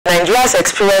Nigeria's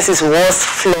experienced its worst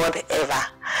flood ever.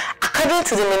 According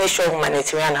to the Ministry of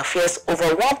Humanitarian Affairs, over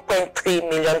 1.3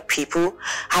 million people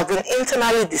have been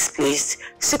internally displaced,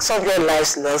 600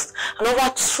 lives lost, and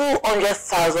over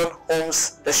 200,000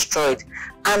 homes destroyed.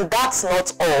 And that's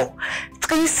not all.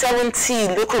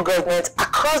 370 local governments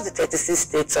across the 36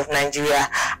 states of Nigeria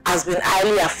has been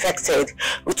highly affected,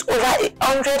 with over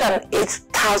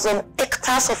 108,000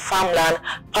 hectares of farmland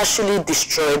partially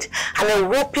destroyed and a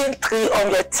whopping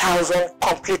 300,000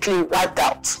 completely wiped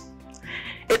out.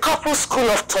 A couple school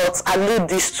of thoughts allude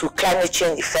this to climate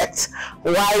change effects,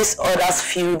 whilst others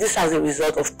feel this as a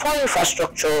result of poor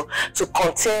infrastructure to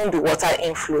contain the water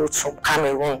inflows from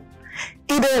Cameroon.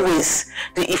 Either ways,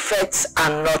 the effects are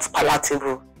not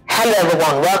palatable. Hello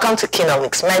everyone, welcome to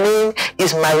Key-nomics. My name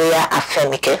is Maria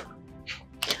Afemike.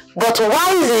 But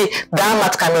why is the dam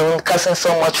at Cameroon causing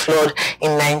so much flood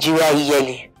in Nigeria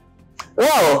yearly?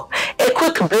 Well, a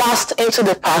quick blast into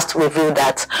the past revealed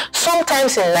that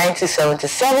sometimes in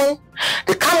 1977,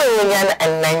 the Cameroonian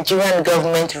and Nigerian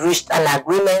government reached an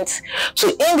agreement to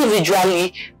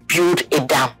individually build a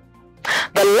dam.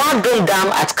 The Lagdo Dam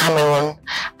at Cameroon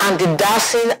and the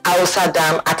Hausa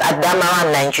Dam at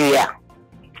Adamawa, Nigeria.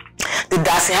 The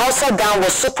Hausa Dam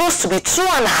was supposed to be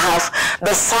 2.5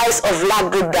 the size of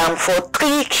Lagdo Dam for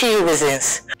 3 key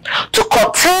reasons: to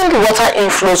contain the water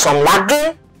inflows from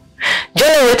Lagdo,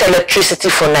 generate electricity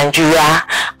for Nigeria,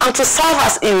 and to serve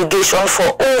as irrigation for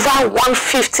over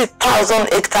 150,000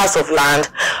 hectares of land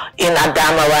in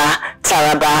Adamawa,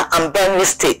 Taraba, and Benue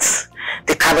states.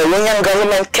 The Cameroonian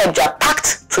government kept their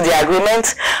pact to the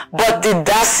agreement, but the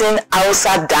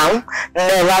Hausa Dam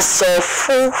never saw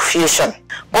full fruition.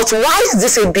 But why is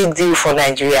this a big deal for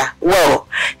Nigeria? Well,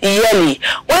 yearly,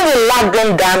 when the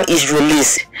Lagdo Dam is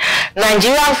released,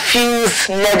 Nigeria feels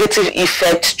negative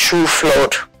effects through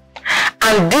flood.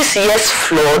 And this year's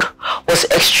flood was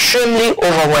extremely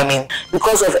overwhelming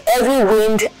because of heavy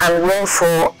wind and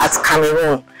rainfall at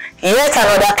Cameroon. Yet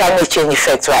another climate change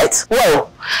effect, right? Well,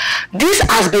 this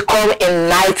has become a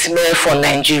nightmare for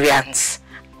Nigerians.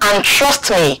 And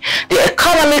trust me, the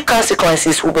economic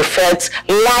consequences will be felt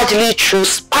largely through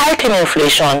spike in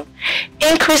inflation,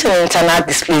 increase in internal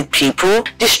displaced people,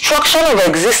 destruction of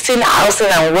existing housing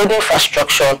and road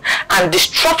infrastructure, and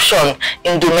disruption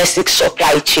in domestic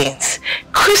supply chains.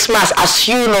 Christmas, as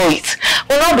you know it,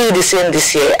 will not be the same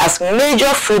this year, as major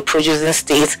food producing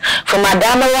states from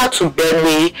Adamawa to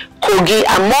Benue, Kogi,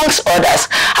 amongst others,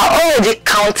 are already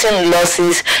counting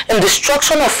losses in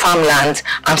destruction of farmland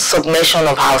and submersion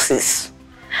of houses.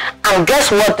 And guess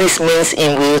what this means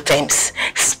in real terms?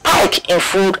 Spike in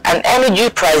food and energy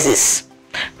prices.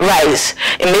 Rice,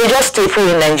 a major staple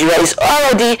in Nigeria, is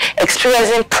already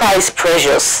experiencing price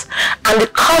pressures, and the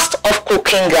cost of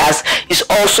cooking gas is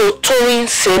also touring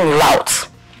same route.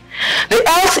 The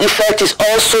health effect is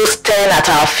also staring at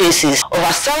our faces.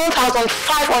 Over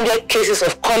 7,500 cases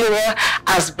of cholera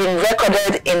has been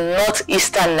recorded in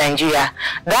northeastern Nigeria.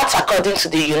 That's according to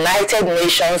the United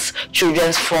Nations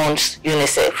Children's Fund,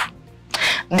 UNICEF.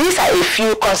 These are a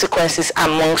few consequences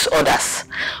amongst others.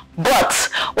 But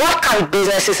what can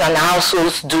businesses and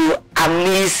households do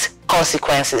amidst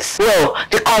consequences? Well,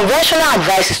 the conventional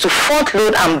advice is to front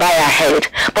load and buy ahead.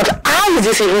 But how is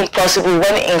this even possible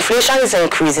when inflation is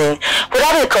increasing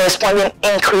without a corresponding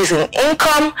increase in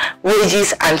income,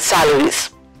 wages, and salaries?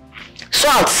 So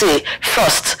I'd say,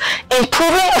 first,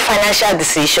 improving your financial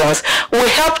decisions will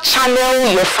help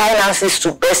channel your finances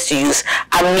to best use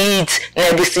amid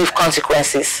negative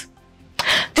consequences.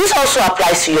 This also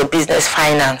applies to your business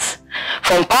finance,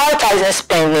 from prioritizing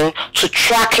spending to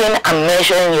tracking and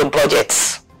measuring your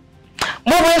budgets.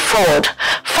 Moving forward,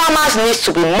 farmers need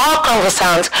to be more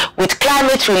conversant with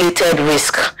climate-related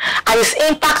risk and its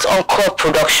impact on crop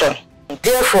production.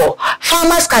 Therefore,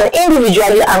 farmers can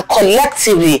individually and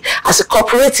collectively, as a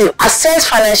cooperative, assess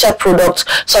financial products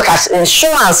such as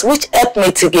insurance, which help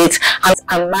mitigate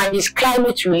and manage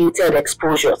climate-related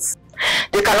exposures.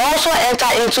 They can also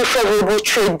enter into favorable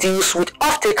trade deals with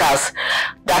off-takers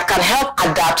that can help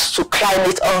adapt to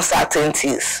climate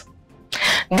uncertainties.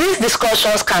 These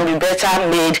discussions can be better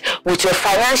made with your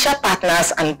financial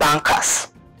partners and bankers.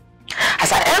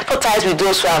 As I empathize with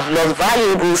those who have lost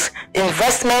valuables,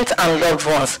 investments, and loved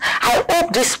ones, I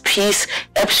hope this piece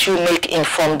helps you make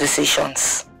informed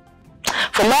decisions.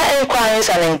 For more inquiries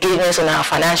and engagements on our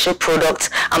financial products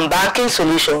and banking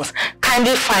solutions,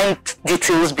 kindly find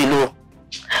details below.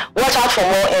 Watch out for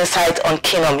more insight on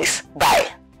Key-nomics. Bye.